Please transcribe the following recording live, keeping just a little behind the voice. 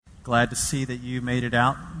Glad to see that you made it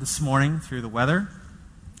out this morning through the weather.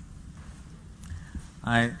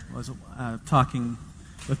 I was talking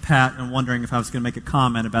with Pat and wondering if I was going to make a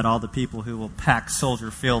comment about all the people who will pack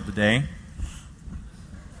Soldier Field today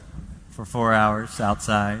for 4 hours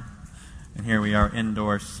outside. And here we are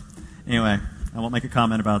indoors. Anyway, I won't make a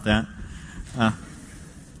comment about that.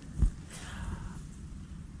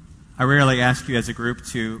 I rarely ask you as a group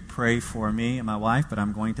to pray for me and my wife, but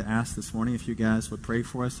I'm going to ask this morning if you guys would pray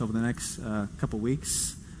for us over the next couple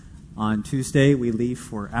weeks. On Tuesday, we leave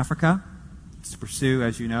for Africa to pursue,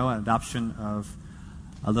 as you know, an adoption of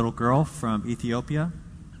a little girl from Ethiopia.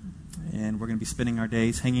 And we're going to be spending our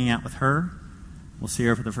days hanging out with her. We'll see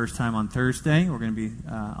her for the first time on Thursday. We're going to be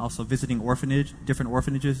also visiting different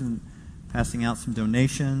orphanages and passing out some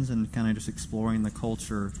donations and kind of just exploring the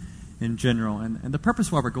culture in general. And the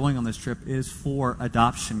purpose why we're going on this trip is for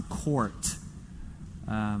adoption court.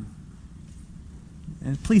 And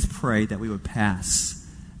please pray that we would pass.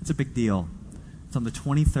 It's a big deal. It's on the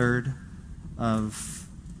 23rd of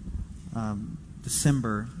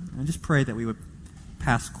December. And just pray that we would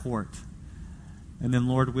pass court. And then,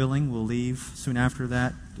 Lord willing, we'll leave soon after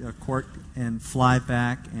that court and fly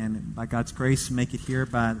back and, by God's grace, make it here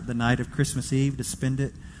by the night of Christmas Eve to spend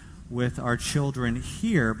it with our children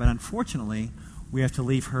here. But unfortunately, we have to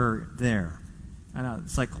leave her there. I know,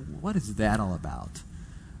 it's like, what is that all about?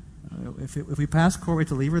 If we pass court, we have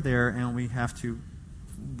to leave her there, and we have to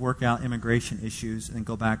work out immigration issues and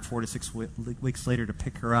go back 4 to 6 weeks later to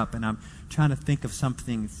pick her up. And I'm trying to think of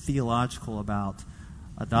something theological about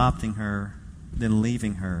adopting her, then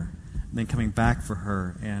leaving her, then coming back for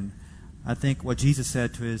her. And I think what Jesus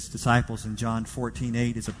said to his disciples in John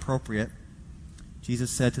 14:8 is appropriate.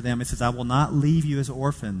 Jesus said to them, he says, I will not leave you as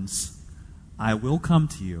orphans. I will come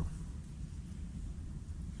to you.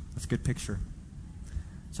 That's a good picture.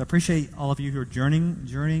 So I appreciate all of you who are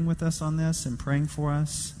journeying with us on this and praying for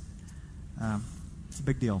us. It's a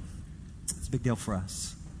big deal. It's a big deal for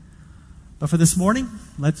us. But for this morning,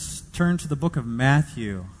 let's turn to the book of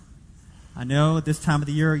Matthew. I know at this time of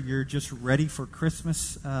the year you're just ready for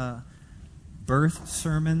Christmas birth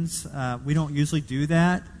sermons. We don't usually do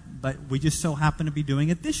that, but we just so happen to be doing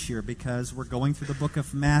it this year because we're going through the book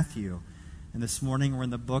of Matthew. And this morning we're in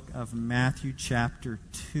the book of Matthew chapter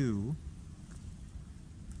 2.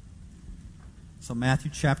 So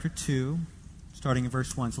Matthew chapter 2, starting in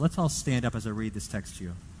verse 1. So let's all stand up as I read this text to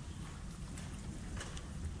you.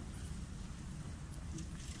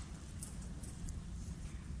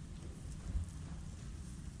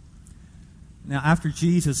 Now, after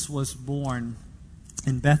Jesus was born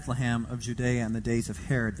in Bethlehem of Judea in the days of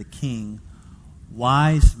Herod the king,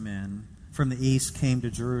 wise men from the east came to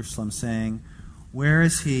Jerusalem, saying, Where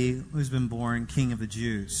is he who has been born King of the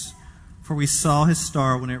Jews? For we saw his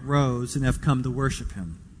star when it rose and have come to worship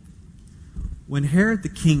him. When Herod the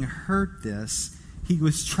king heard this, he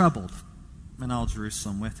was troubled, and all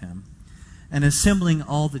Jerusalem with him. And assembling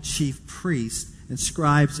all the chief priests and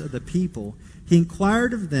scribes of the people, he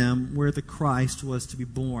inquired of them where the Christ was to be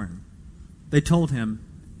born. They told him,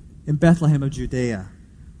 In Bethlehem of Judea,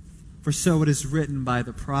 for so it is written by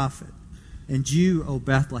the prophet, And you, O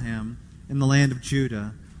Bethlehem, in the land of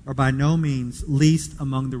Judah, are by no means least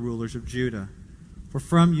among the rulers of Judah. For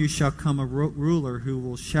from you shall come a ruler who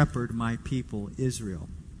will shepherd my people Israel.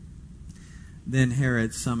 Then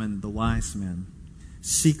Herod summoned the wise men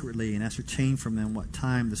secretly and ascertained from them what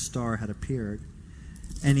time the star had appeared.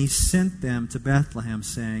 And he sent them to Bethlehem,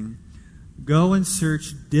 saying, Go and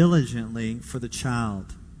search diligently for the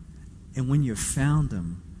child. And when you have found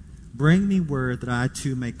him, bring me word that I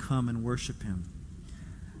too may come and worship him.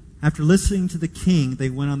 After listening to the king,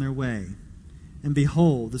 they went on their way. And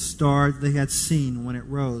behold, the star they had seen when it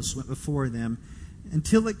rose went before them,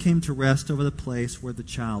 until it came to rest over the place where the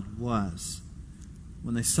child was.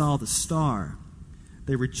 When they saw the star,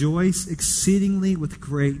 they rejoiced exceedingly with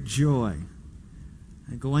great joy.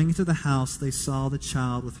 And going into the house, they saw the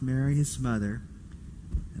child with Mary his mother,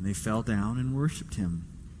 and they fell down and worshipped him.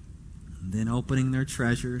 And then opening their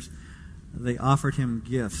treasures, they offered him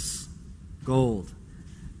gifts, gold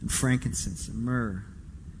and frankincense and myrrh.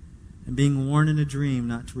 And being warned in a dream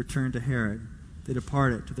not to return to Herod, they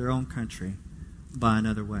departed to their own country by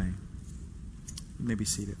another way. You may be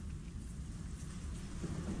seated.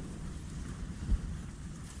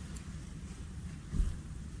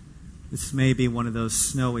 This may be one of those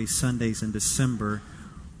snowy Sundays in December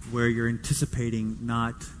where you're anticipating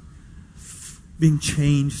not being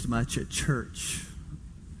changed much at church.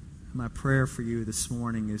 My prayer for you this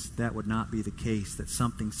morning is that would not be the case, that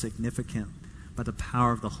something significant by the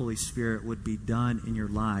power of the Holy Spirit would be done in your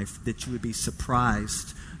life, that you would be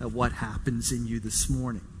surprised at what happens in you this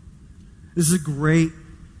morning. This is a great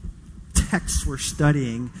text we're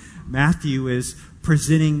studying. Matthew is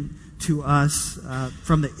presenting to us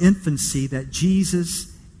from the infancy that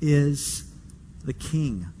Jesus is the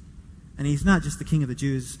King. And he's not just the King of the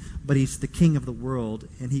Jews, but he's the King of the world,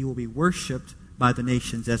 and he will be worshipped by the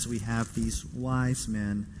nations as we have these wise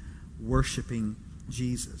men worshiping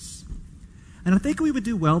Jesus. And I think we would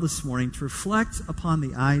do well this morning to reflect upon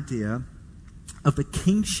the idea of the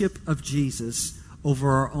kingship of Jesus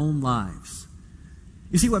over our own lives.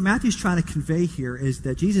 You see, what Matthew's trying to convey here is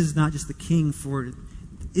that Jesus is not just the king for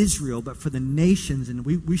Israel, but for the nations, and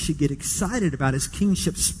we should get excited about his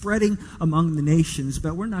kingship spreading among the nations,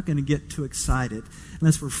 but we're not going to get too excited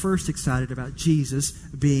unless we're first excited about Jesus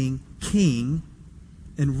being king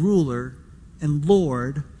and ruler and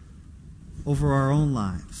Lord over our own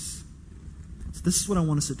lives. So this is what I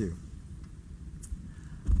want us to do.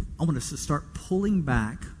 I want us to start pulling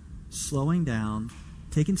back, slowing down,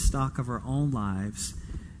 taking stock of our own lives,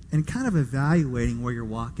 and kind of evaluating where your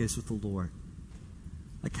walk is with the Lord.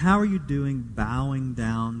 Like, how are you doing bowing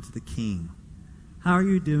down to the King? How are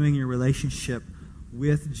you doing your relationship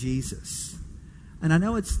with Jesus? And I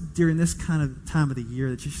know it's during this kind of time of the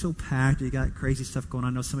year that you're so packed, you got crazy stuff going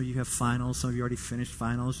on. I know some of you have finals, some of you already finished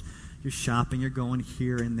finals. You're shopping, you're going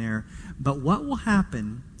here and there. But what will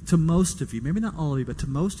happen to most of you, maybe not all of you, but to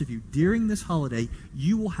most of you, during this holiday,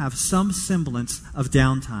 you will have some semblance of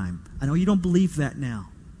downtime. I know you don't believe that now,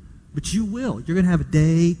 but you will. You're going to have a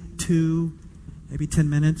day, 2, maybe 10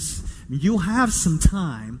 minutes. I mean, you'll have some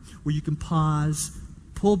time where you can pause,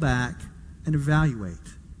 pull back, and evaluate.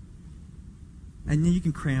 And then you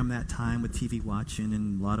can cram that time with TV watching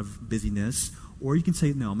and a lot of busyness. Or you can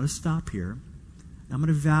say, no, I'm going to stop here. I'm going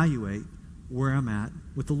to evaluate where I'm at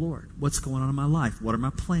with the Lord. What's going on in my life? What are my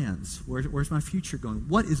plans? Where's my future going?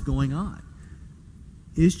 What is going on?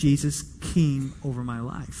 Is Jesus king over my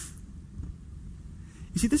life?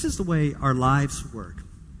 You see, this is the way our lives work.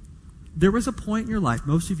 There was a point in your life,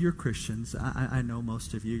 most of you are Christians, I know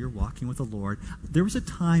most of you, you're walking with the Lord. There was a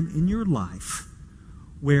time in your life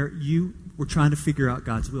where you were trying to figure out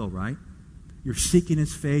God's will, right? You're seeking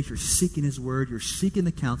his face, you're seeking his word, you're seeking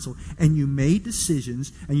the counsel, and you made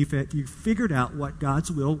decisions, and you figured out what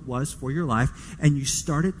God's will was for your life, and you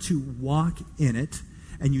started to walk in it,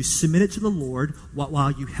 and you submitted to the Lord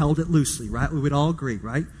while you held it loosely, right? We would all agree,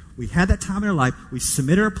 right? We had that time in our life, we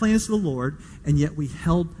submitted our plans to the Lord, and yet we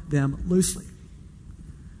held them loosely.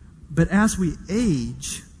 But as we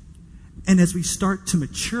age, and as we start to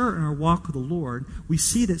mature in our walk with the Lord, we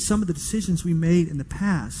see that some of the decisions we made in the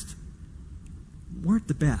past weren't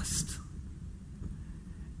the best.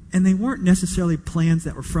 And they weren't necessarily plans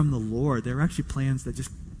that were from the Lord. They were actually plans that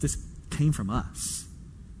just came from us.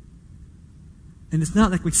 And it's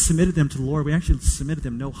not like we submitted them to the Lord. We actually submitted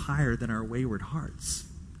them no higher than our wayward hearts.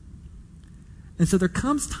 And so there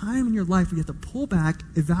comes time in your life where you have to pull back,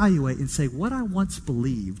 evaluate, and say, what I once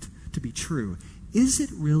believed to be true, is it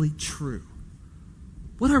really true?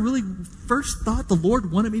 What I really first thought the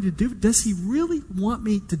Lord wanted me to do, does he really want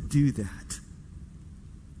me to do that?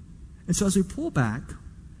 And so as we pull back,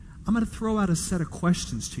 I'm going to throw out a set of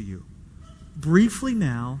questions to you. Briefly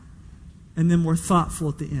now, and then more thoughtful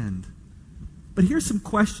at the end. But here's some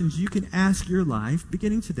questions you can ask your life,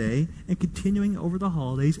 beginning today and continuing over the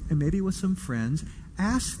holidays, and maybe with some friends.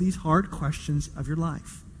 Ask these hard questions of your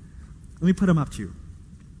life. Let me put them up to you.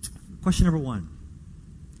 Question number 1.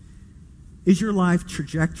 Is your life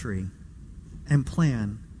trajectory and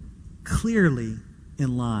plan clearly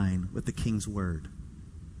in line with the King's Word?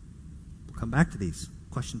 We'll come back to these.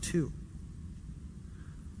 Question 2.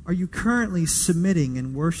 Are you currently submitting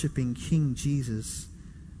and worshiping King Jesus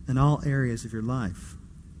in all areas of your life?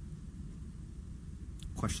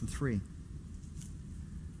 Question 3.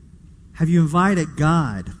 Have you invited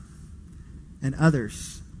God and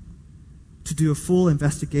others to do a full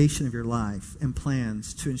investigation of your life and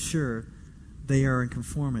plans to ensure they are in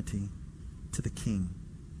conformity to the King?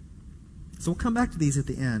 So we'll come back to these at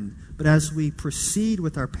the end. But as we proceed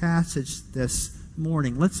with our passage this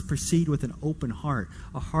morning, let's proceed with an open heart.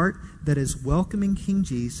 A heart that is welcoming King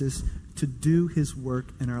Jesus to do his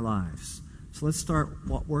work in our lives. So let's start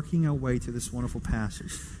working our way through this wonderful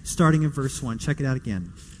passage. Starting in verse 1. Check it out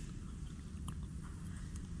again.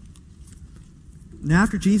 Now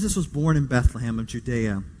after Jesus was born in Bethlehem of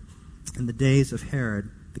Judea in the days of Herod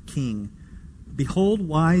the king, behold,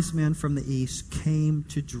 wise men from the east came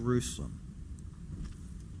to Jerusalem.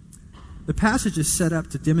 The passage is set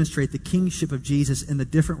up to demonstrate the kingship of Jesus and the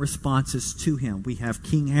different responses to him. We have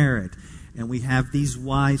King Herod, and we have these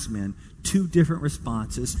wise men, 2 different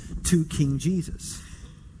responses to King Jesus.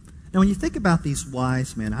 Now, when you think about these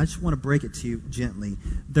wise men, I just want to break it to you gently.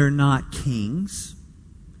 They're not kings,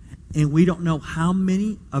 and we don't know how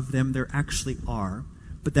many of them there actually are,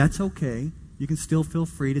 but that's okay. You can still feel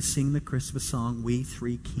free to sing the Christmas song, We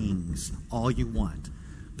Three Kings, all you want.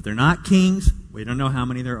 But they're not kings. We don't know how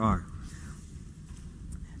many there are.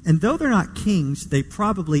 And though they're not kings, they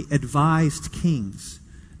probably advised kings.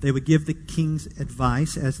 They would give the kings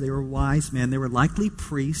advice as they were wise men. They were likely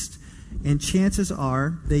priests. And chances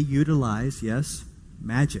are they utilize, yes,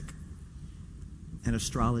 magic and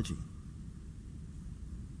astrology.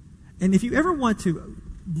 And if you ever want to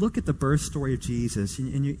look at the birth story of Jesus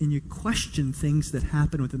and you question things that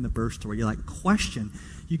happen within the birth story, you question,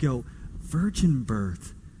 you go, virgin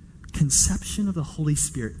birth, conception of the Holy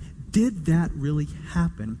Spirit, did that really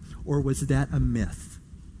happen, or was that a myth?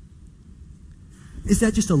 Is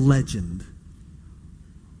that just a legend?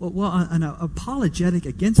 Well, an apologetic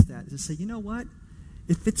against that is to say, you know what?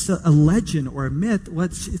 If it's a legend or a myth, well,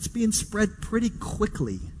 it's being spread pretty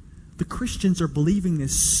quickly. The Christians are believing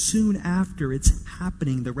this soon after it's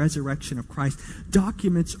happening, the resurrection of Christ.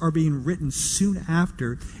 Documents are being written soon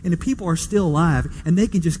after, and the people are still alive, and they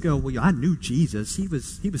can just go, well, I knew Jesus. He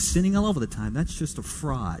was sinning all over the time. That's just a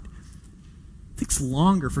fraud. It takes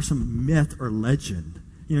longer for some myth or legend.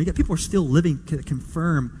 You get people are still living to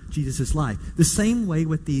confirm Jesus' life. The same way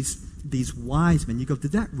with these wise men. You go,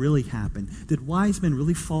 did that really happen? Did wise men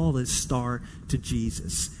really follow this star to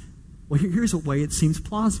Jesus? Well, here's a way it seems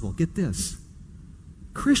plausible. Get this.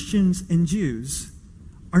 Christians and Jews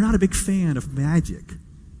are not a big fan of magic.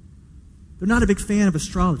 They're not a big fan of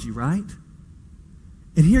astrology, right?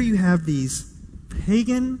 And here you have these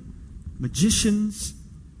pagan magicians,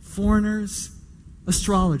 foreigners,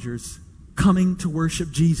 astrologers coming to worship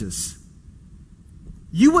Jesus.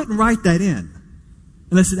 You wouldn't write that in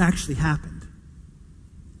unless it actually happened.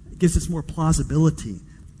 It gives us more plausibility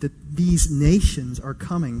that these nations are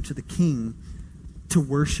coming to the King to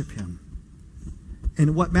worship him.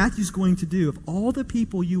 And what Matthew's going to do, of all the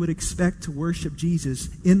people you would expect to worship Jesus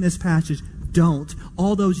in this passage, don't.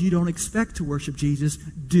 All those you don't expect to worship Jesus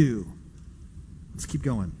do. Let's keep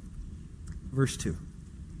going. Verse 2.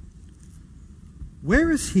 Where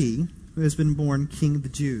is he who has been born King of the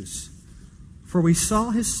Jews? For we saw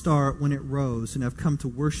his star when it rose and have come to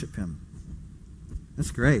worship him.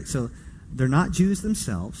 That's great. So they're not Jews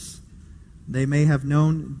themselves. They may have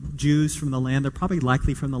known Jews from the land. They're probably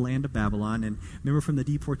likely from the land of Babylon. And remember from the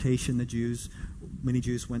deportation, many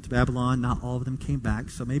Jews went to Babylon. Not all of them came back.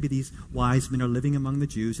 So maybe these wise men are living among the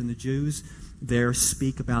Jews. And the Jews there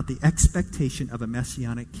speak about the expectation of a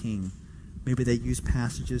messianic king. Maybe they use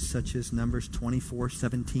passages such as Numbers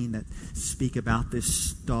 24:17 that speak about this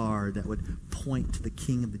star that would point to the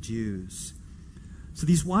King of the Jews. So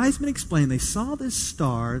these wise men explain they saw this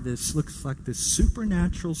star, this looks like this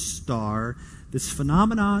supernatural star, this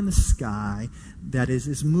phenomenon in the sky that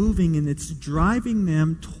is moving, and it's driving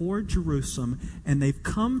them toward Jerusalem, and they've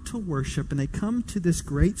come to worship, and they come to this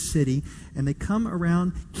great city, and they come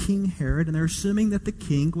around King Herod, and they're assuming that the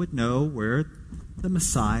king would know where the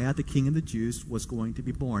Messiah, the King of the Jews, was going to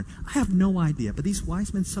be born. I have no idea, but these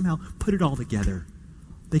wise men somehow put it all together.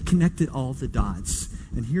 They connected all the dots.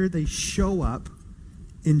 And here they show up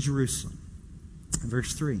in Jerusalem.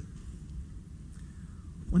 Verse 3.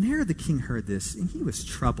 When Herod the king heard this, and he was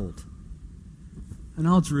troubled, and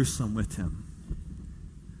all Jerusalem with him.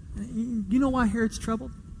 You know why Herod's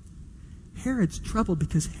troubled? Herod's troubled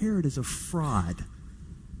because Herod is a fraud.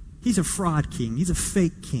 He's a fraud king. He's a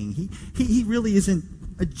fake king. He really isn't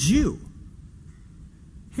a Jew.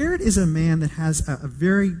 Herod is a man that has a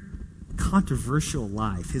very controversial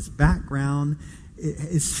life. His background,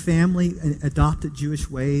 his family adopted Jewish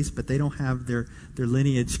ways, but they don't have their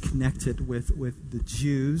lineage connected with the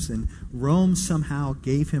Jews. And Rome somehow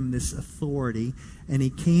gave him this authority, and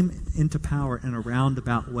he came into power in a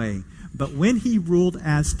roundabout way. But when he ruled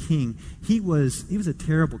as king, he was a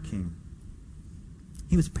terrible king.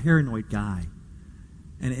 He was a paranoid guy.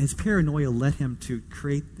 And his paranoia led him to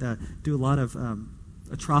do a lot of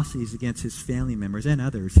atrocities against his family members and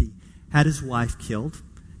others. He had his wife killed,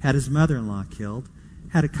 had his mother-in-law killed,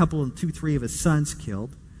 had three of his sons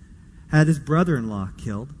killed, had his brother-in-law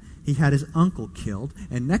killed, he had his uncle killed,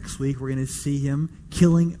 and next week we're going to see him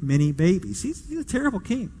killing many babies. He's a terrible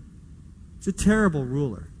king. He's a terrible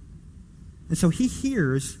ruler. And so he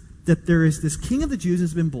hears that there is this king of the Jews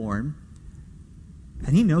has been born,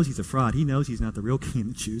 and he knows he's a fraud. He knows he's not the real king of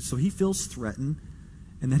the Jews, so he feels threatened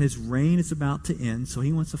and that his reign is about to end, so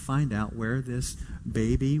he wants to find out where this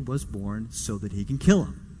baby was born so that he can kill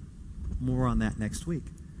him. More on that next week.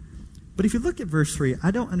 But if you look at verse 3,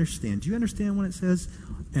 I don't understand. Do you understand when it says,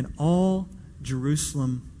 and all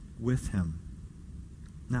Jerusalem with him.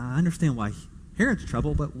 Now, I understand why Herod's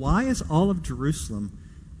troubled, but why is all of Jerusalem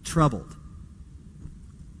troubled?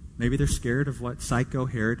 Maybe they're scared of what Psycho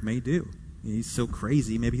Herod may do. He's so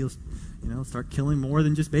crazy, maybe he'll start killing more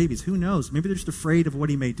than just babies. Who knows? Maybe they're just afraid of what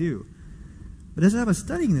he may do. But as I was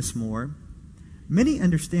studying this more, many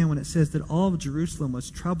understand when it says that all of Jerusalem was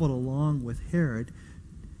troubled along with Herod,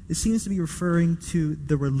 it seems to be referring to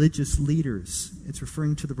the religious leaders. It's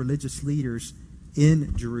referring to the religious leaders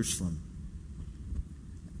in Jerusalem.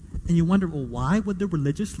 And you wonder, well, why would the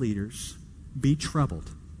religious leaders be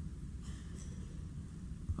troubled?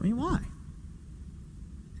 I mean, why?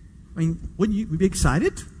 I mean, wouldn't you be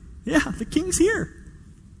excited? Yeah, the king's here.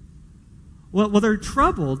 Well, they're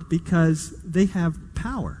troubled because they have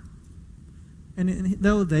power. And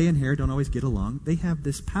though they and Herod don't always get along, they have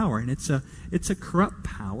this power, and it's a corrupt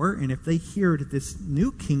power. And if they hear that this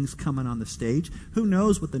new king's coming on the stage, who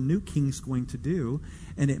knows what the new king's going to do?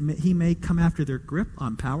 And he may come after their grip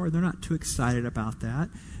on power. They're not too excited about that,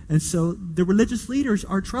 and so the religious leaders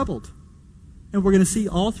are troubled. And we're going to see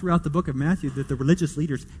all throughout the book of Matthew that the religious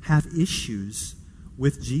leaders have issues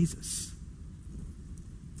with Jesus.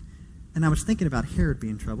 And I was thinking about Herod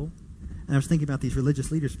being troubled, and I was thinking about these religious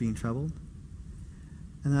leaders being troubled.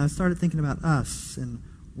 And I started thinking about us, and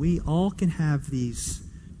we all can have these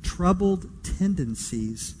troubled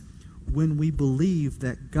tendencies when we believe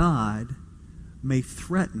that God may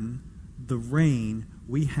threaten the reign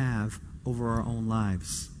we have over our own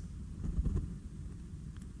lives.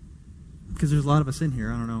 Because there's a lot of us in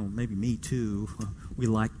here, I don't know, maybe me too, we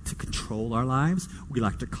like to control our lives, we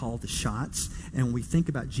like to call the shots, and when we think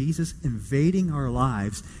about Jesus invading our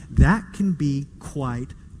lives, that can be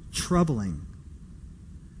quite troubling.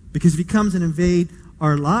 Because if he comes and invade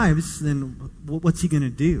our lives, then what's he going to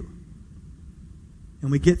do?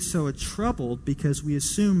 And we get so troubled because we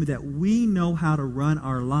assume that we know how to run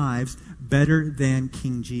our lives better than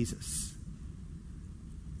King Jesus.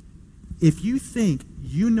 If you think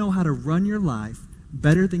you know how to run your life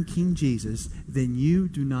better than King Jesus, then you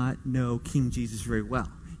do not know King Jesus very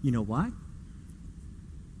well. You know why?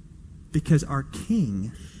 Because our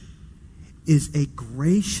King is a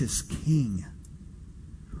gracious King.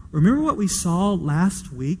 Remember what we saw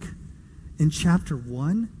last week in chapter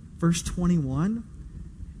 1, verse 21?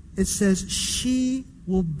 It says, "She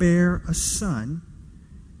will bear a son,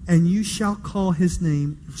 and you shall call his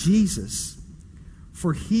name Jesus,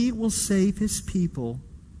 for he will save his people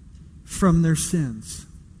from their sins."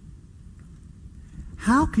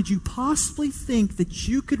 How could you possibly think that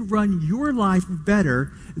you could run your life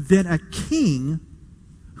better than a king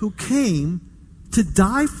who came to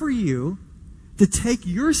die for you, to take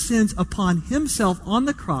your sins upon himself on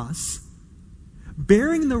the cross,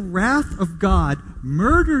 bearing the wrath of God,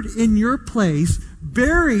 murdered in your place,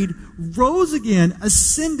 buried, rose again,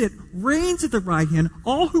 ascended, reigns at the right hand.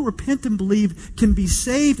 All who repent and believe can be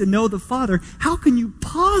saved and know the Father. How can you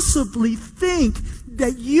possibly think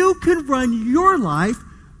that you can run your life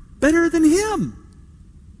better than him?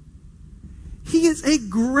 He is a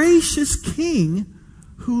gracious King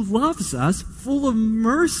who loves us, full of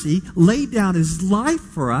mercy, laid down his life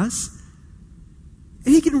for us,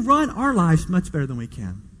 and he can run our lives much better than we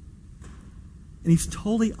can. And he's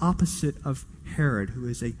totally opposite of Herod, who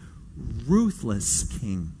is a ruthless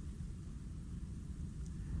king.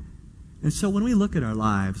 And so when we look at our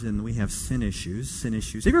lives and we have sin issues, have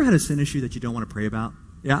you ever had a sin issue that you don't want to pray about?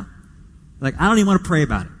 Yeah? Like, I don't even want to pray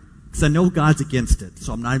about it because I know God's against it,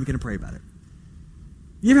 so I'm not even going to pray about it.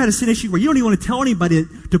 You ever had a sin issue where you don't even want to tell anybody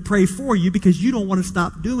to pray for you because you don't want to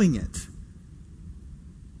stop doing it?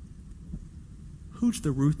 Who's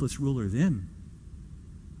the ruthless ruler then?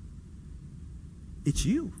 It's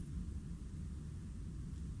you.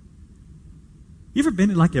 You ever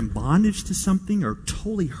been like in bondage to something or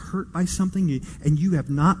totally hurt by something and you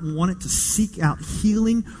have not wanted to seek out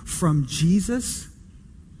healing from Jesus?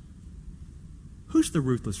 Who's the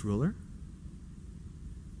ruthless ruler?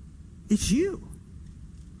 It's you.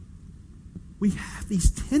 We have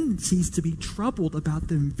these tendencies to be troubled about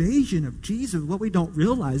the invasion of Jesus. What we don't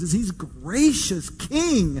realize is he's a gracious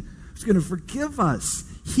King who's going to forgive us,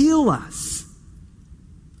 heal us.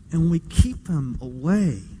 And when we keep him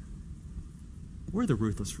away, we're the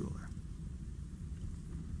ruthless ruler.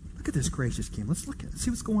 Look at this gracious King. Let's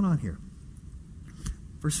see what's going on here.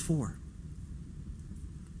 Verse 4.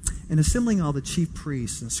 And assembling all the chief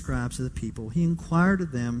priests and scribes of the people, he inquired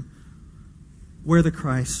of them where the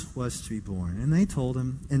Christ was to be born. And they told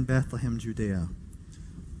him, in Bethlehem, Judea.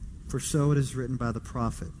 For so it is written by the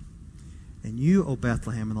prophet, "And you, O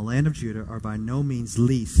Bethlehem, in the land of Judah, are by no means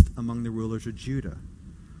least among the rulers of Judah.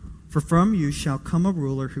 For from you shall come a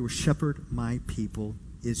ruler who will shepherd my people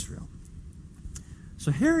Israel.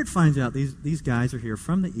 So Herod finds out these guys are here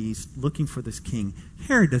from the east looking for this king.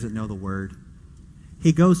 Herod doesn't know the word.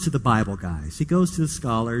 He goes to the Bible guys. He goes to the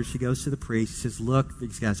scholars. He goes to the priests. He says, look,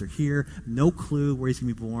 these guys are here. No clue where he's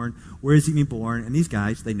going to be born. Where is he going to be born? And these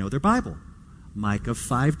guys, they know their Bible. Micah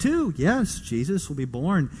 5:2. Yes, Jesus will be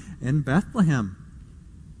born in Bethlehem.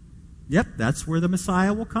 Yep, that's where the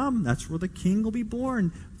Messiah will come. That's where the king will be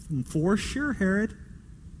born. For sure, Herod.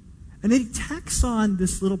 And then he tacks on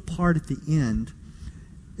this little part at the end.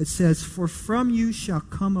 It says, for from you shall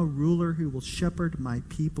come a ruler who will shepherd my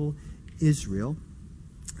people Israel.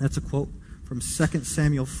 That's a quote from 2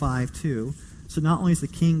 Samuel 5:2. So not only is the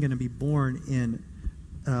king going to be born in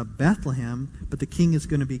Bethlehem, but the king is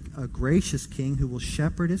going to be a gracious king who will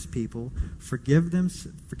shepherd his people, forgive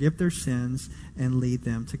their sins, and lead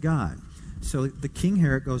them to God. So the King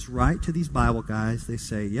Herod goes right to these Bible guys. They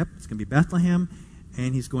say, yep, it's going to be Bethlehem,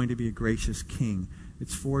 and he's going to be a gracious king.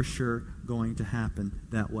 It's for sure going to happen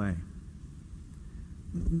that way.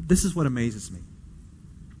 This is what amazes me,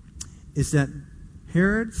 is that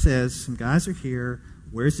Herod says, some guys are here.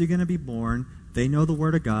 Where's he going to be born? They know the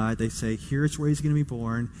Word of God. They say, here's where he's going to be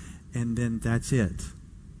born. And then that's it.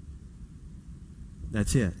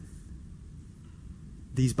 That's it.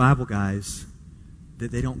 These Bible guys,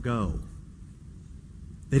 they don't go.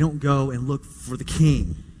 They don't go and look for the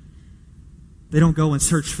king. They don't go and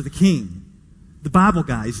search for the king. The Bible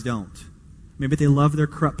guys don't. Maybe they love their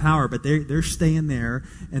corrupt power, but they're staying there.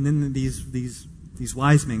 And then these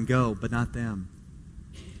wise men go, but not them.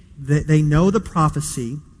 They know the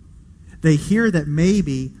prophecy. They hear that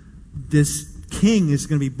maybe this king is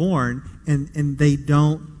going to be born, and they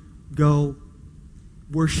don't go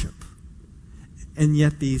worship. And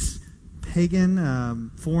yet these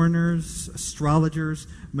pagan foreigners, astrologers,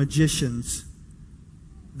 magicians,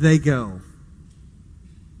 they go.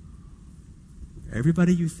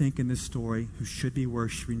 Everybody you think in this story who should be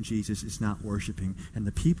worshiping Jesus is not worshiping. And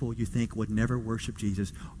the people you think would never worship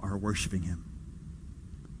Jesus are worshiping him.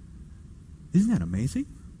 Isn't that amazing?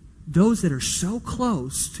 Those that are so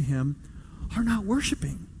close to him are not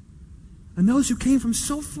worshiping. And those who came from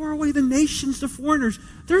so far away, the nations, the foreigners,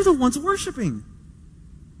 they're the ones worshiping.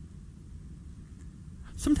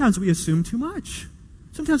 Sometimes we assume too much.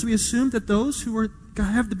 Sometimes we assume that those who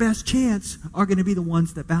have the best chance are going to be the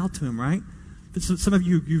ones that bow to him, right? But some of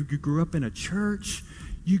you grew up in a church.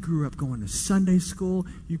 You grew up going to Sunday school.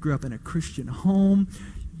 You grew up in a Christian home.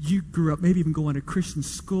 You grew up maybe even going to Christian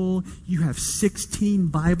school. You have 16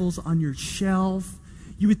 Bibles on your shelf.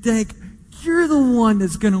 You would think, you're the one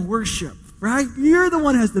that's going to worship, right? You're the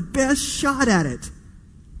one who has the best shot at it.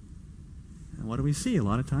 And what do we see? A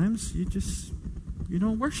lot of times, you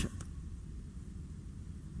don't worship.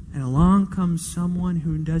 And along comes someone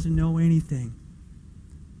who doesn't know anything.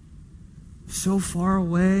 So far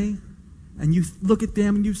away, and you look at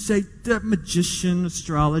them and you say, that magician,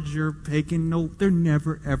 astrologer, pagan, no, they're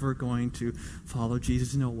never, ever going to follow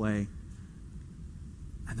Jesus. No way.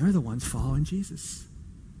 And they're the ones following Jesus.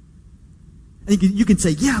 And you can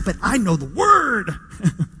say, yeah, but I know the Word.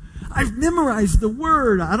 I've memorized the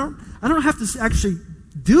Word. I don't have to actually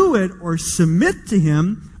do it or submit to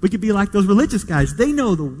Him. We could be like those religious guys. They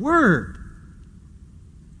know the Word.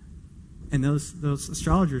 And those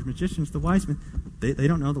astrologers, magicians, the wise men, they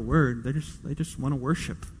don't know the Word. They just want to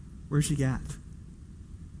worship. Where's He at?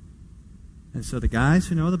 And so the guys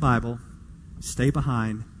who know the Bible stay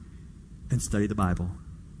behind and study the Bible.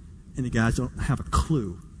 And the guys don't have a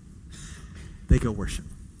clue. They go worship.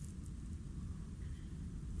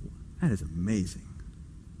 That is amazing.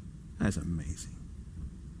 That is amazing.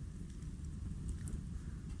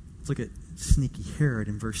 Let's look at sneaky Herod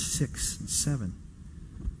in verse 6 and 7.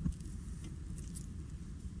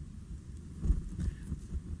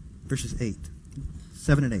 Verses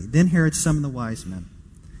 7 and 8. Then Herod summoned the wise men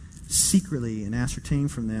secretly and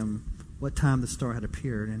ascertained from them what time the star had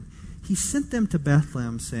appeared. And he sent them to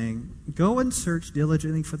Bethlehem, saying, go and search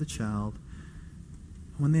diligently for the child.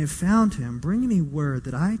 When they have found him, bring me word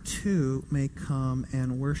that I too may come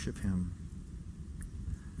and worship him.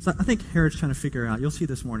 So I think Herod's trying to figure out, you'll see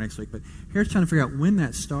this more next week, but Herod's trying to figure out when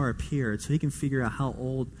that star appeared so he can figure out how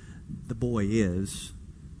old the boy is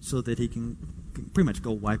so that he can pretty much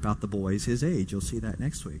go wipe out the boys his age. You'll see that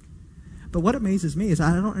next week. But what amazes me is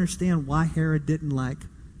I don't understand why Herod didn't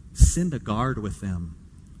send a guard with them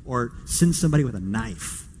or send somebody with a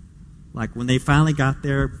knife. Like when they finally got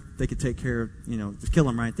there, they could take care of, just kill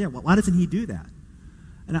him right there. Why doesn't he do that?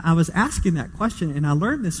 And I was asking that question, and I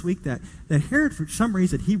learned this week that Herod, for some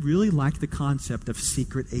reason, he really liked the concept of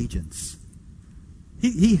secret agents.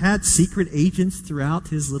 He had secret agents throughout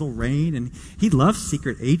his little reign, and he loved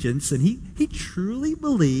secret agents, and he truly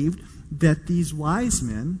believed that these wise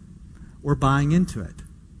men were buying into it.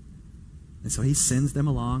 And so he sends them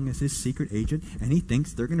along as his secret agent, and he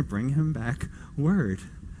thinks they're going to bring him back word.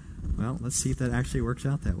 Well, let's see if that actually works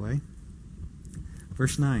out that way.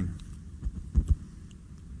 Verse 9.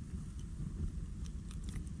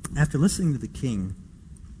 After listening to the king,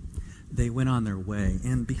 they went on their way,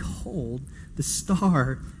 and behold, the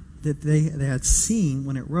star that they had seen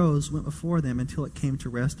when it rose went before them until it came to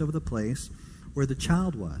rest over the place where the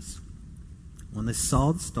child was. When they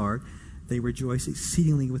saw the star, they rejoiced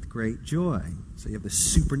exceedingly with great joy. So you have the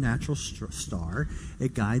supernatural star.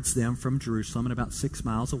 It guides them from Jerusalem and about 6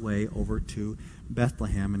 miles away over to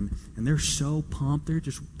Bethlehem. And they're so pumped. They're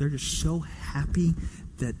just so happy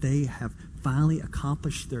that they have finally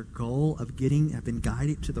accomplished their goal of have been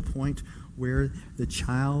guided to the point where the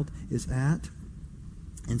child is at.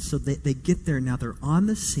 And so they get there. Now they're on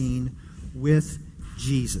the scene with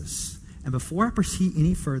Jesus. And before I proceed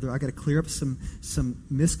any further, I got to clear up some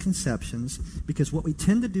misconceptions, because what we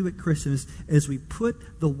tend to do at Christmas is we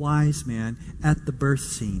put the wise man at the birth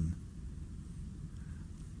scene.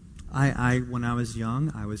 When I was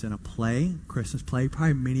young, I was in a play, Christmas play.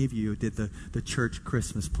 Probably many of you did the church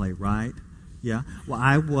Christmas play, right? Yeah. Well,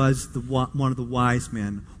 I was one of the wise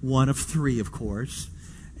men, one of 3, of course.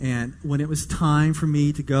 And when it was time for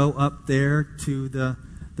me to go up there to the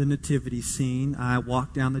nativity scene, I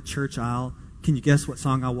walked down the church aisle. Can you guess what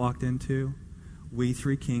song I walked into? We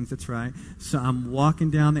Three Kings, that's right. So I'm walking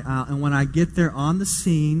down the aisle, and when I get there on the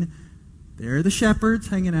scene, there are the shepherds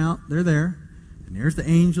hanging out. They're there. And there's the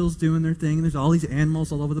angels doing their thing. And there's all these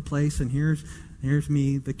animals all over the place. And here's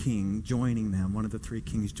me, the king, joining them. One of the 3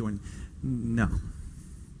 kings joining. No.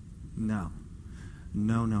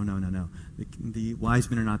 The wise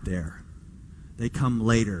men are not there. They come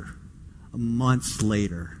later. Months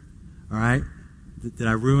later. All right? Did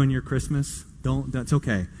I ruin your Christmas? Don't. That's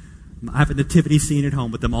okay. I have a nativity scene at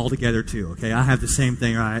home with them all together too. Okay? I have the same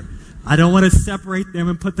thing. All right? I don't want to separate them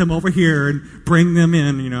and put them over here and bring them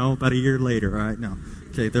in, about a year later. All right? No.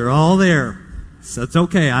 Okay, they're all there. So it's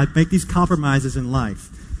okay. I make these compromises in life.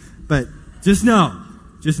 But just know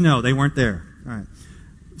they weren't there. All right.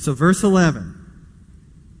 So verse 11.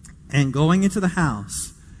 And going into the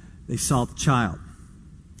house, they saw the child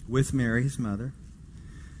with Mary, his mother,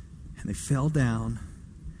 and they fell down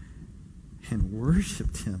and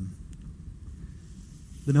worshipped him.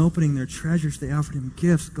 Then opening their treasures, they offered him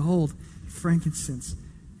gifts, gold, frankincense,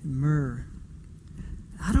 and myrrh.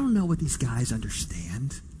 I don't know what these guys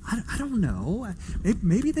understand. I don't know.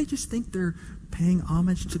 Maybe they just think they're paying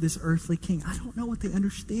homage to this earthly king. I don't know what they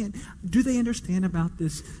understand. Do they understand about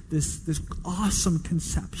this awesome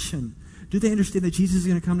conception? Do they understand that Jesus is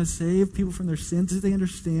going to come to save people from their sins? Do they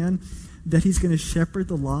understand that he's going to shepherd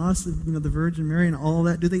the lost, the Virgin Mary and all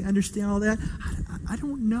that? Do they understand all that? I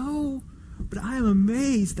don't know. But I am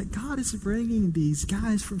amazed that God is bringing these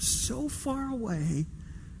guys from so far away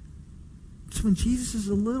to when Jesus is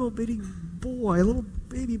a little baby boy,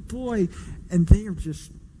 and they're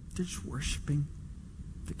just worshiping.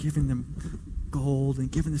 They're giving them gold and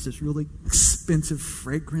giving us this really expensive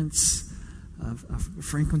fragrance of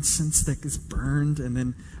frankincense that is burned, and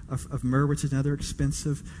then of myrrh, which is another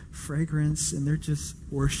expensive fragrance, and they're just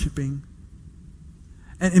worshiping.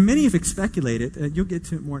 And many have speculated, you'll get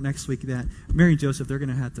to it more next week, that Mary and Joseph, they're going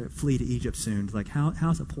to have to flee to Egypt soon. Like,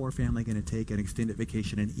 how's a poor family going to take an extended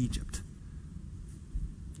vacation in Egypt?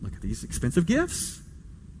 Look at these expensive gifts.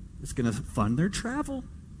 It's going to fund their travel.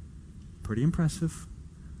 Pretty impressive.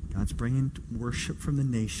 God's bringing worship from the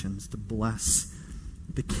nations to bless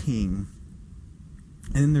the king.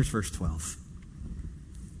 And then there's verse 12.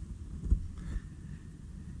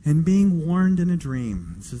 And being warned in a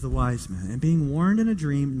dream, this is the wise men, and being warned in a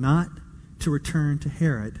dream not to return to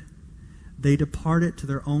Herod, they departed to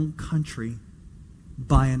their own country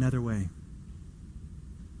by another way.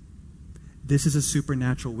 This is a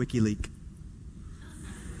supernatural WikiLeaks.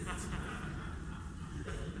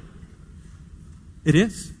 It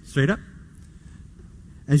is, straight up.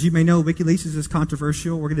 As you may know, WikiLeaks is this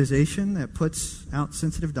controversial organization that puts out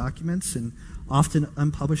sensitive documents, and often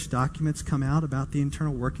unpublished documents come out about the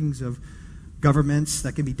internal workings of governments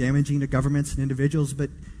that can be damaging to governments and individuals. But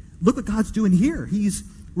look what God's doing here. He's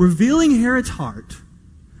revealing Herod's heart,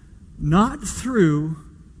 not through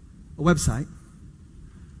a website,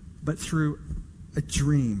 but through a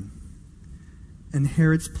dream. And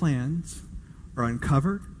Herod's plans are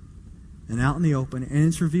uncovered and out in the open, and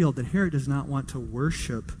it's revealed that Herod does not want to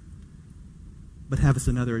worship, but has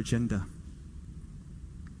another agenda.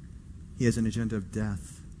 He has an agenda of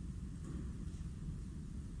death.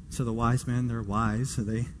 So the wise men, they're wise, so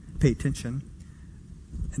they pay attention,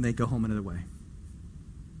 and they go home another way.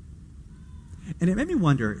 And it made me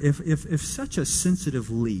wonder if such a sensitive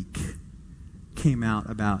leak came out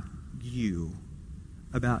about you,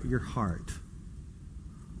 about your heart,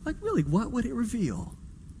 like really, what would it reveal?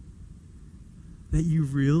 That you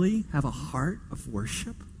really have a heart of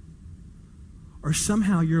worship? Or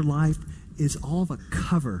somehow your life is all of a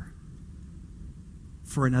cover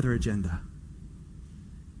for another agenda?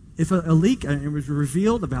 If a leak was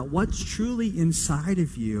revealed about what's truly inside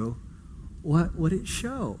of you, what would it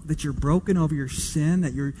show? That you're broken over your sin,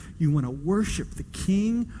 that you want to worship the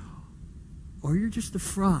King, or you're just a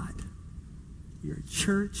fraud? You're at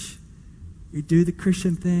church, you do the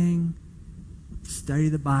Christian thing, study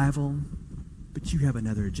the Bible, but you have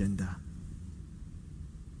another agenda.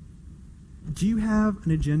 Do you have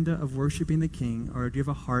an agenda of worshiping the King, or do you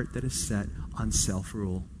have a heart that is set on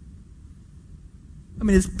self-rule? I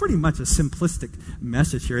mean, it's pretty much a simplistic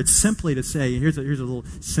message here. It's simply to say, here's a little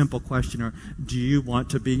simple question, or do you want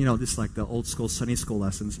to be, just like the old school Sunday school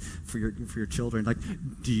lessons for your children, like,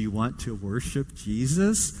 do you want to worship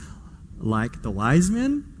Jesus like the wise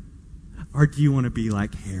men, or do you want to be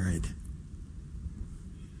like Herod?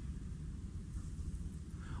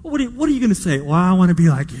 Well, what are you going to say? Well, I want to be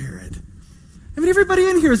like Herod. I mean, everybody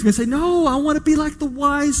in here is going to say, no, I want to be like the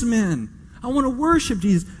wise men. I want to worship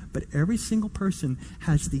Jesus. But every single person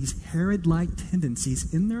has these Herod-like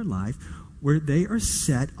tendencies in their life where they are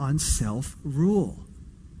set on self-rule.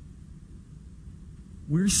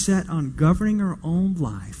 We're set on governing our own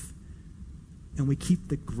life, and we keep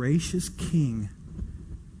the gracious King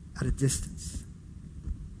at a distance.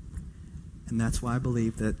 And that's why I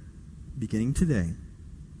believe that beginning today,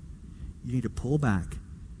 you need to pull back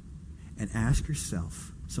and ask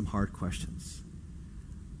yourself some hard questions.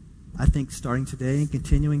 I think starting today and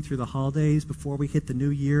continuing through the holidays before we hit the new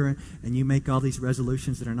year and you make all these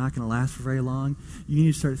resolutions that are not going to last for very long, you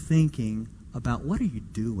need to start thinking about, what are you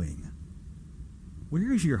doing?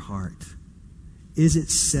 Where is your heart? Is it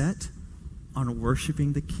set on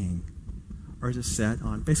worshiping the King, or is it set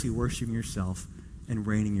on basically worshiping yourself and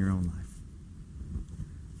reigning your own life?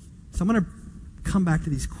 So I'm going to come back to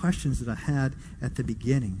these questions that I had at the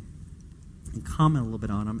beginning and comment a little bit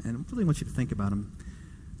on them, and I really want you to think about them.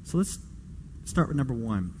 So let's start with number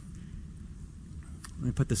one. Let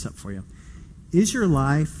me put this up for you. Is your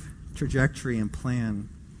life trajectory and plan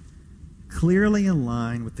clearly in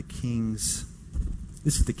line with the King's?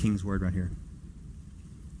 This is the King's word right here.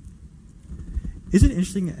 Isn't it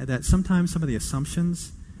interesting that sometimes some of the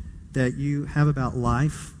assumptions that you have about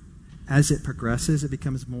life, as it progresses, it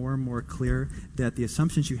becomes more and more clear that the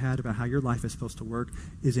assumptions you had about how your life is supposed to work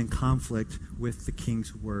is in conflict with the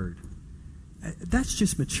King's word? That's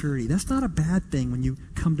just maturity. That's not a bad thing when you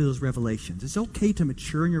come to those revelations. It's okay to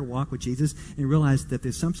mature in your walk with Jesus and realize that the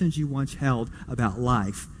assumptions you once held about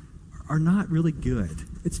life are not really good.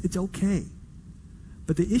 It's okay.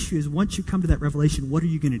 But the issue is, once you come to that revelation, what are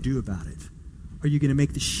you going to do about it? Are you going to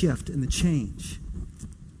make the shift and the change?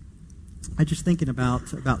 I just thinking about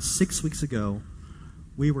 6 weeks ago,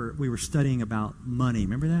 we were studying about money.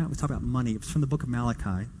 Remember that? We talked about money. It was from the book of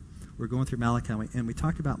Malachi. We're going through Malachi, and we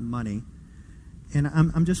talked about money. And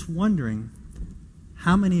I'm just wondering,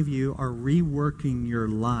 how many of you are reworking your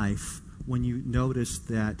life when you notice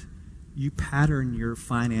that you pattern your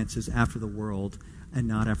finances after the world and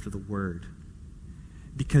not after the Word?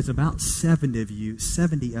 Because about 70 of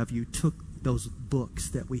you took those books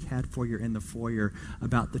that we had for you in the foyer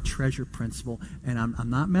about the treasure principle. And I'm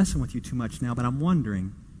not messing with you too much now, but I'm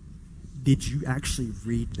wondering, did you actually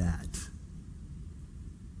read that?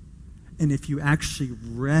 And if you actually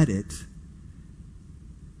read it,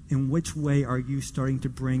 in which way are you starting to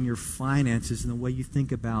bring your finances and the way you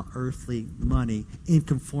think about earthly money in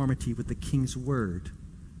conformity with the King's word?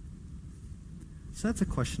 So that's a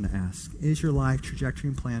question to ask. Is your life trajectory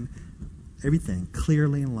and plan, everything,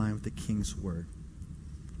 clearly in line with the King's word?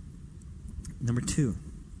 Number two,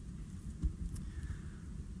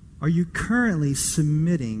 are you currently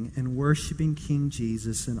submitting and worshiping King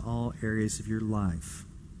Jesus in all areas of your life?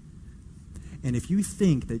 And if you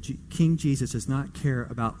think that King Jesus does not care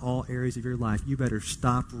about all areas of your life, you better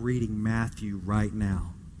stop reading Matthew right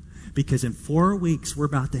now. Because in 4 weeks, we're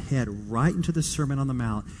about to head right into the Sermon on the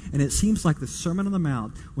Mount. And it seems like the Sermon on the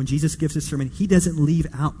Mount, when Jesus gives his sermon, he doesn't leave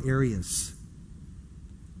out areas.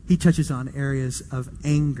 He touches on areas of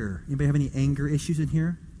anger. Anybody have any anger issues in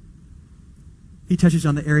here? He touches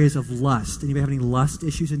on the areas of lust. Anybody have any lust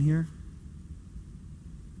issues in here?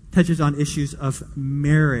 Touches on issues of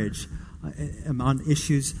marriage, on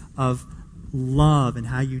issues of love and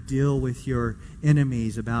how you deal with your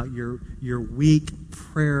enemies, about your weak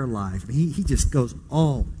prayer life. I mean, he just goes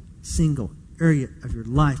all single area of your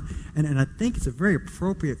life. And I think it's a very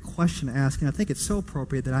appropriate question to ask, and I think it's so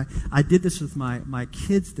appropriate that I did this with my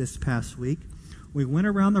kids this past week. We went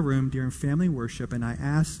around the room during family worship, and I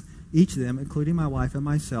asked each of them, including my wife and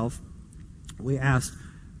myself, we asked,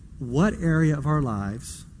 what area of our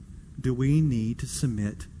lives do we need to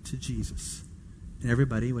submit to Jesus? And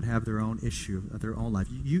everybody would have their own issue of their own life.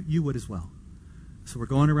 You would as well. So we're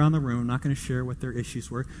going around the room. I'm not going to share what their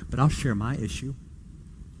issues were, but I'll share my issue.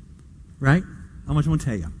 Right? How much I want to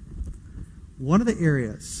tell you? One of the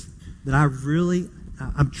areas that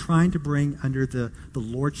I'm trying to bring under the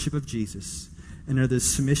lordship of Jesus and under the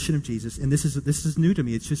submission of Jesus, and this is new to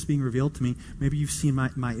me. It's just being revealed to me. Maybe you've seen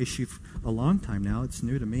my issue for a long time now. It's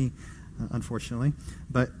new to me, unfortunately.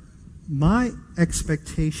 But my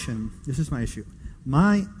expectation, this is my issue,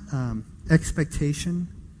 my expectation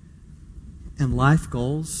and life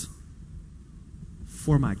goals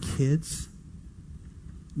for my kids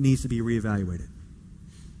needs to be reevaluated.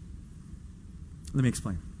 Let me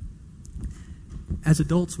explain. As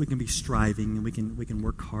adults, we can be striving, and we can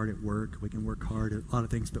work hard at work. We can work hard at a lot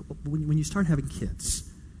of things. But when you start having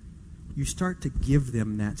kids, you start to give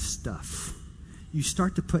them that stuff. You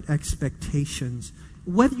start to put expectations,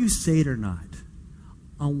 whether you say it or not,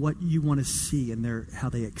 on what you want to see in how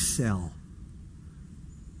they excel,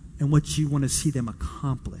 and what you want to see them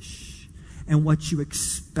accomplish, and what you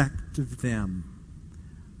expect of them.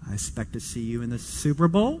 I expect to see you in the Super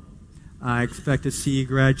Bowl. I expect to see you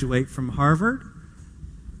graduate from Harvard.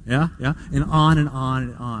 Yeah, and on and on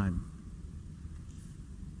and on.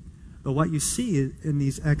 But what you see in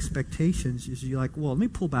these expectations is you're like, well, let me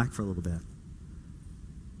pull back for a little bit.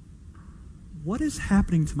 What is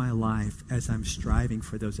happening to my life as I'm striving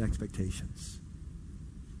for those expectations?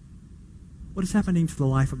 What is happening to the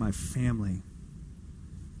life of my family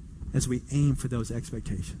as we aim for those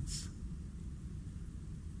expectations?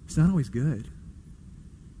 It's not always good.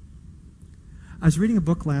 I was reading a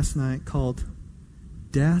book last night called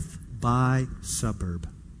Death by Suburb.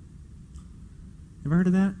 Ever heard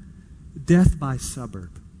of that? Death by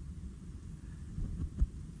Suburb.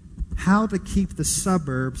 How to keep the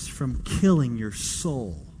suburbs from killing your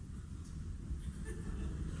soul.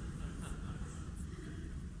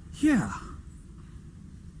 Yeah.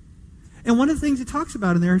 And one of the things it talks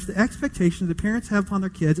about in there is the expectations the parents have upon their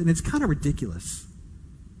kids, and it's kind of ridiculous.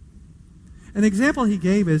 An example he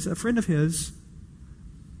gave is a friend of his,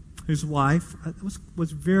 whose wife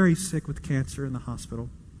was very sick with cancer in the hospital,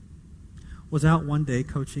 was out one day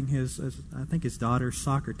coaching his daughter's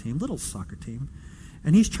soccer team, little soccer team,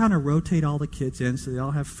 and he's trying to rotate all the kids in so they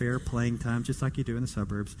all have fair playing times, just like you do in the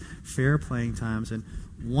suburbs, fair playing times. And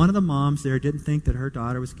one of the moms there didn't think that her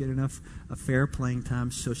daughter was getting enough of fair playing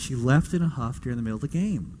time, so she left in a huff during the middle of the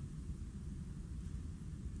game.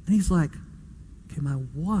 And he's like, okay, my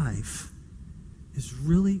wife is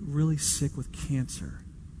really, really sick with cancer.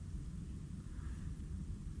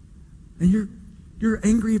 And you're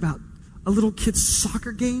angry about a little kid's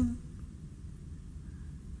soccer game?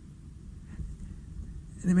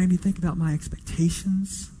 And it made me think about my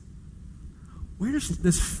expectations. Where does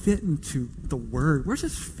this fit into the Word? Where does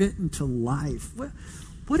this fit into life?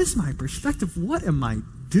 What is my perspective? What am I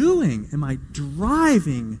doing? Am I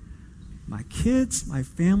driving my kids, my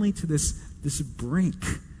family to this brink?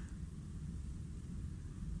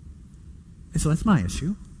 And so that's my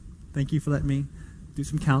issue. Thank you for letting me do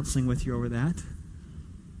some counseling with you over that.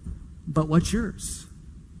 But what's yours?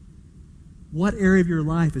 What area of your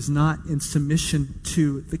life is not in submission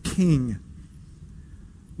to the King?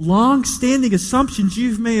 Long-standing assumptions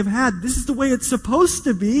you may have had, this is the way it's supposed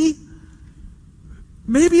to be.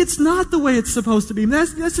 Maybe it's not the way it's supposed to be.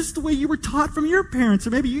 That's just the way you were taught from your parents. Or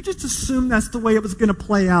maybe you just assumed that's the way it was going to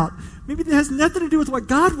play out. Maybe it has nothing to do with what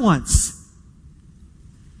God wants.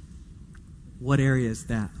 What area is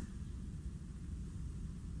that?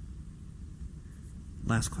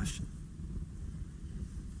 Last question.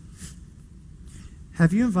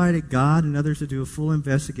 Have you invited God and others to do a full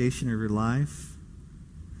investigation of your life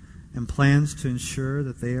and plans to ensure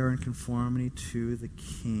that they are in conformity to the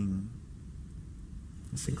King?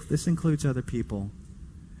 This includes other people.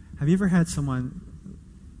 Have you ever had someone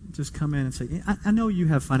just come in and say, I know you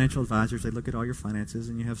have financial advisors, they look at all your finances,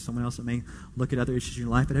 and you have someone else that may look at other issues in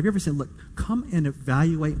your life, but have you ever said, look, come and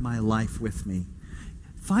evaluate my life with me?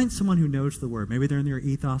 Find someone who knows the Word. Maybe they're in your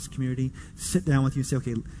ethos community. Sit down with you and say,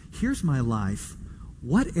 okay, here's my life.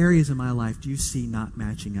 What areas of my life do you see not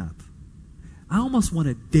matching up? I almost want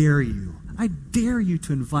to dare you. I dare you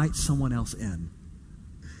to invite someone else in.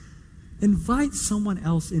 Invite someone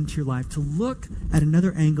else into your life to look at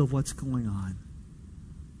another angle of what's going on.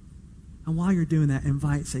 And while you're doing that,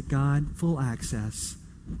 invite, say, God, full access.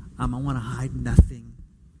 I want to hide nothing.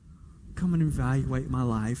 Come and evaluate my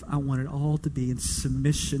life. I want it all to be in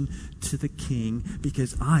submission to the King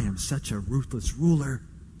because I am such a ruthless ruler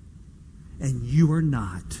and you are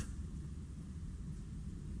not.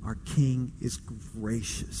 Our King is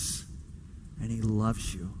gracious and he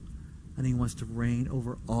loves you and he wants to reign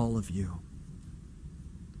over all of you.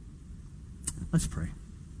 Let's pray.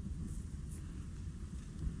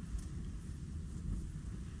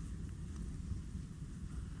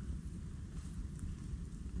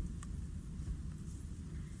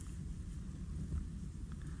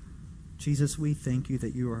 Jesus, we thank you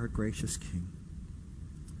that you are a gracious King.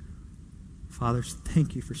 Father,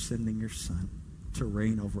 thank you for sending your Son to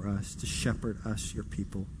reign over us, to shepherd us, your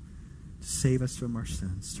people, to save us from our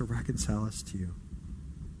sins, to reconcile us to you.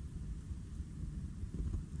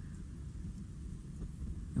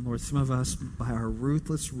 And Lord, some of us, by our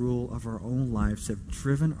ruthless rule of our own lives, have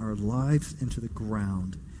driven our lives into the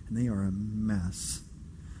ground, and they are a mess.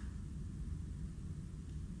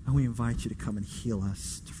 And we invite you to come and heal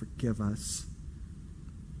us, to forgive us,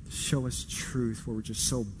 to show us truth where we're just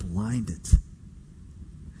so blinded,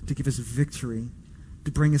 to give us victory,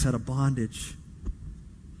 to bring us out of bondage.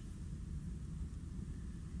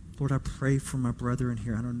 Lord, I pray for my brother in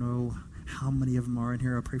here. I don't know how many of them are in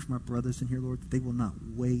here. I pray for my brothers in here, Lord, that they will not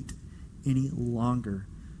wait any longer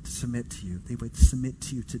to submit to you. They would submit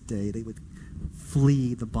to you today. They would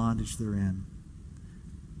flee the bondage they're in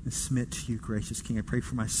and submit to you, gracious King. I pray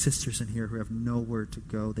for my sisters in here who have nowhere to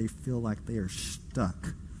go. They feel like they are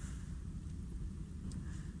stuck.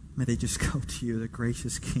 May they just go to you, the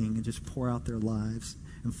gracious King, and just pour out their lives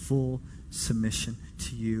in full submission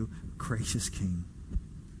to you, gracious King.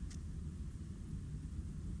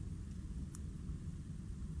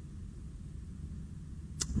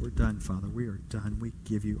 We're done, Father. We are done. We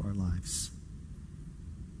give you our lives.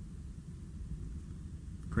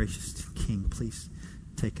 Gracious King, please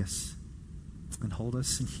take us and hold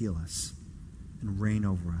us and heal us and reign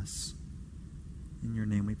over us. In your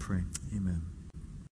name we pray. Amen.